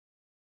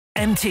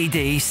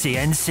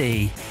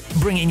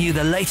MTDCNC, bringing you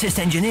the latest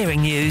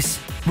engineering news,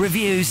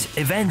 reviews,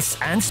 events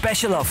and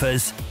special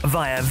offers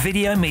via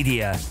video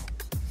media.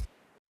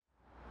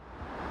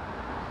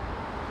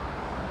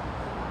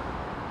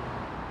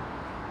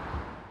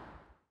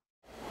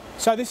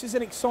 So this is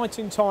an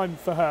exciting time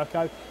for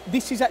Hurco.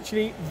 This is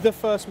actually the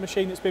first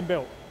machine that's been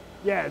built.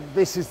 Yeah,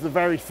 this is the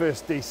very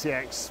first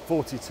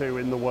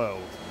DXC42 in the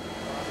world.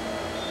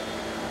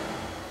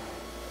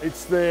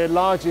 It's the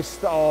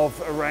largest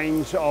of a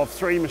range of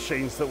 3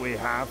 machines that we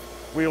have.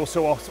 We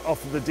also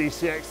offer the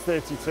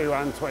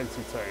DXC32 and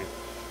 22.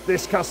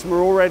 This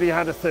customer already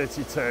had a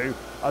 32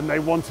 and they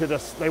wanted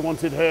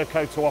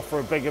Hurco to offer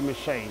a bigger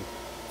machine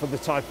for the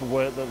type of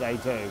work that they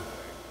do.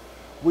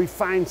 We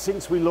found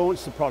since we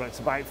launched the product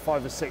about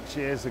 5 or 6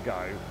 years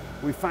ago,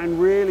 we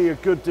found really a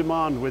good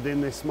demand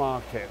within this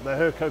market. The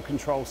Hurco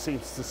control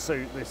seems to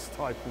suit this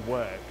type of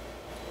work.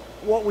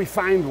 What we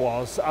found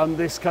was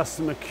this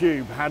customer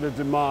Cube had a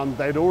demand.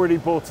 They'd already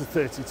bought a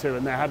 32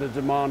 and they had a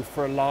demand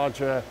for a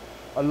larger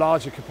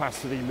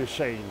capacity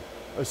machine.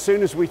 As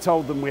soon as we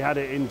told them we had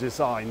it in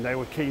design, they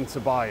were keen to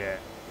buy it.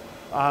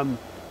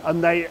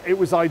 It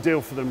was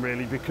ideal for them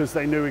really because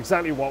they knew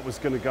exactly what was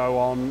going to go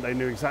on, they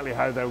knew exactly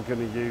how they were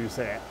going to use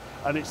it,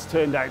 and it's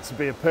turned out to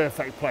be a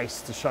perfect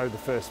place to show the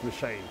first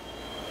machine.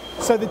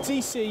 So the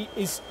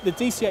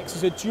DCX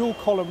is a dual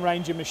column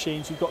range of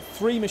machines. You've got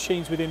 3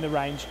 machines within the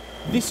range.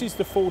 This is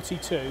the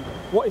 42.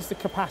 What is the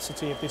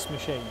capacity of this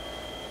machine?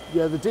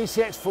 Yeah, the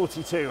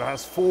DCX42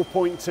 has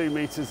 4.2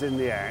 metres in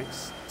the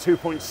X,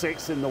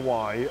 2.6 in the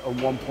Y and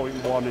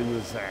 1.1 in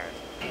the Z.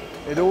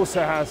 It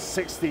also has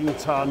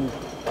 16-ton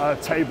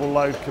table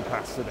load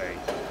capacity.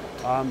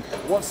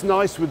 What's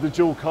nice with the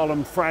dual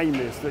column frame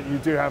is that you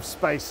do have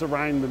space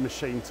around the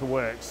machine to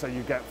work, so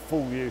you get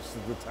full use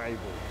of the table.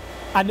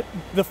 And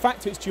the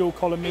fact it's dual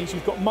column means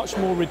you've got much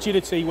more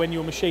rigidity when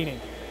you're machining.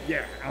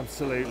 Yeah,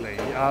 absolutely.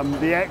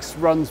 The X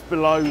runs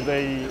below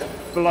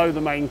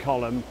the main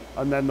column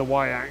and then the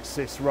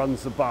Y-axis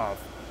runs above.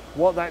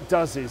 What that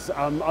does is,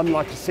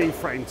 unlike a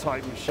C-frame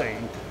type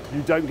machine,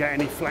 you don't get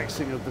any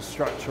flexing of the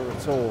structure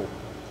at all.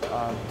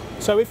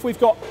 So if we've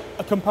got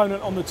a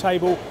component on the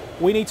table,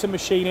 we need to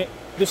machine it,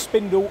 the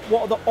spindle,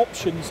 what are the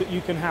options that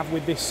you can have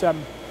with this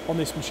on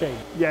this machine?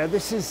 Yeah,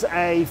 this is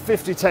a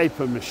 50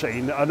 taper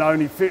machine and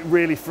only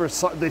really for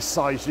this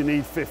size you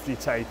need 50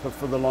 taper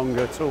for the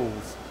longer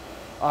tools.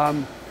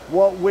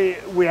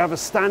 We have a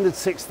standard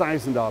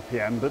 6,000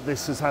 RPM, but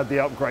this has had the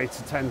upgrade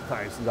to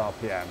 10,000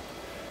 RPM.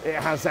 It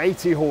has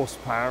 80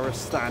 horsepower as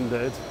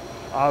standard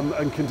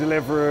and can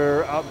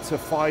deliver up to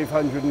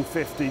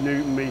 550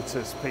 Newton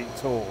meters peak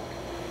torque.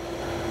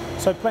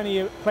 So plenty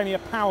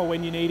of power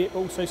when you need it, but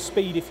also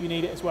speed if you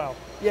need it as well.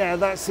 Yeah,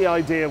 that's the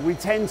idea. We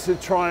tend to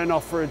try and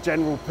offer a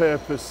general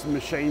purpose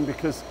machine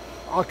because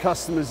our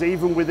customers,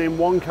 even within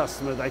one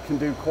customer, they can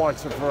do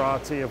quite a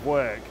variety of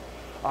work.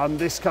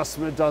 This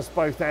customer does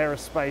both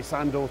aerospace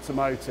and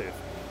automotive.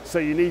 So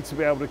you need to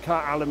be able to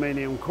cut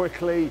aluminium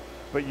quickly,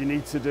 but you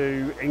need to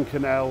do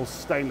Inconels,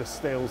 stainless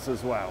steels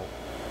as well.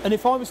 And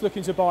if I was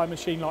looking to buy a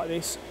machine like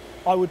this,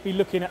 I would be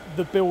looking at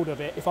the build of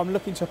it if I'm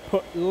looking to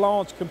put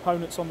large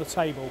components on the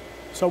table.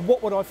 So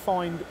what would I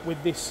find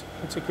with this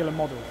particular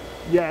model?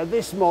 Yeah,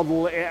 this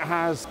model, it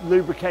has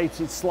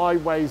lubricated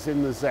slideways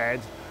in the Z.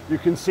 You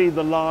can see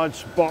the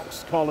large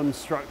box column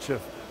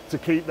structure to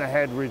keep the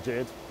head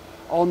rigid.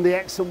 On the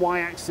X and Y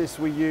axis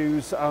we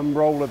use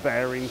roller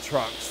bearing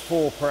trucks,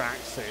 4 per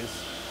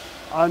axis.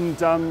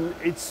 And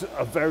it's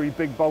a very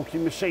big bulky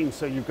machine,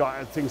 so you've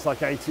got things like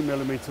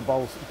 80mm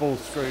ball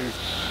screws.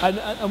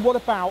 And what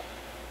about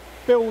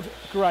build?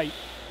 Great.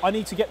 I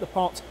need to get the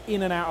parts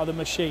in and out of the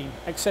machine.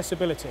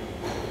 Accessibility.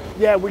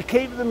 Yeah, we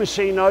keep the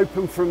machine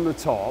open from the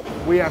top.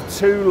 We have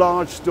 2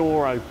 large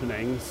door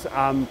openings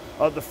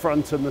at the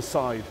front and the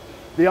side.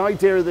 The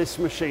idea of this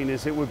machine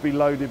is it would be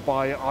loaded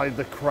by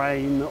either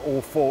crane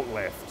or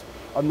forklift,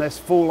 and there's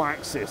full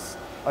access,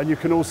 and you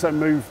can also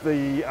move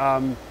the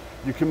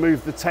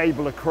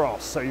table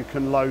across, so you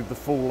can load the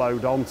full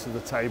load onto the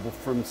table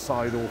from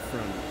side or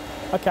front.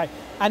 Okay,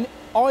 and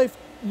I've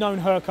known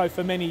Hurco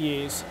for many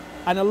years,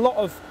 and a lot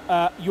of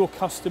your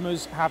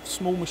customers have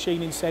small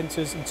machining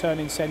centres and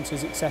turning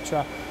centres,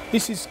 etc.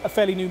 This is a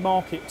fairly new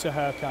market to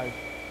Hurco.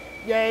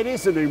 Yeah, it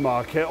is a new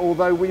market,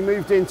 although we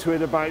moved into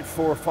it about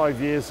 4 or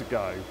 5 years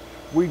ago.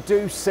 We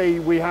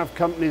have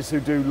companies who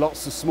do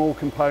lots of small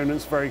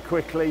components very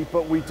quickly,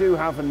 but we do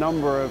have a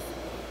number of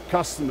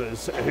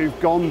customers who've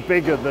gone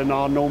bigger than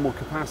our normal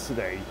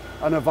capacity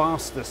and have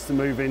asked us to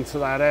move into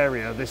that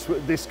area.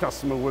 This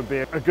customer would be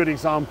a good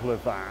example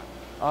of that.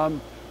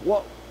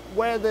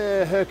 Where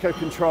the Hurco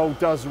control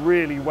does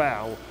really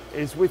well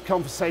is with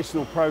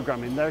conversational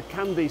programming. There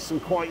can be some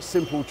quite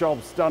simple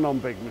jobs done on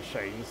big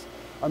machines,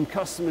 and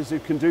customers who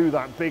can do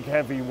that big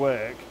heavy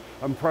work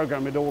and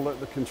program it all at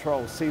the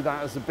control see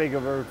that as a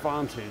bigger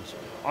advantage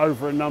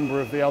over a number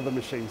of the other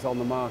machines on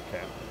the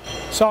market.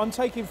 So I'm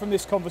taking from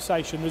this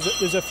conversation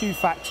there's a few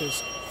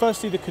factors.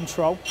 Firstly, the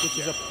control, which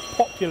is a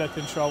popular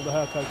control, the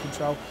Hurco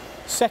control.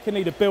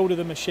 Secondly, the build of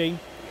the machine,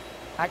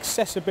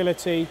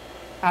 accessibility,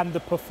 and the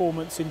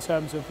performance in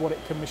terms of what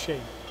it can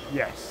machine.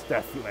 Yes,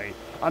 definitely.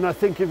 And I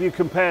think if you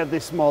compare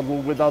this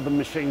model with other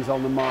machines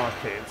on the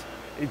market,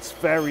 it's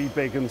very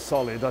big and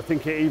solid. I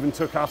think it even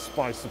took us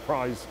by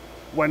surprise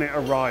when it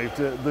arrived,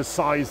 the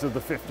size of the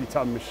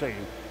 50-ton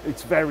machine.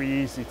 It's very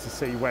easy to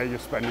see where you're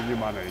spending your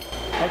money.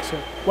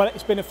 Excellent. Well,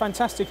 it's been a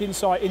fantastic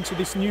insight into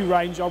this new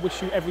range. I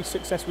wish you every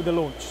success with the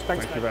launch.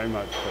 Thanks, Thank you very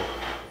much, Paul.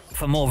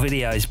 For more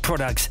videos,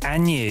 products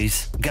and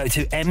news, go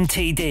to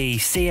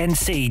mtdcnc.com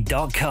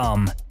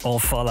or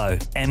follow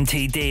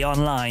MTD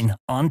Online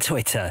on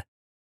Twitter.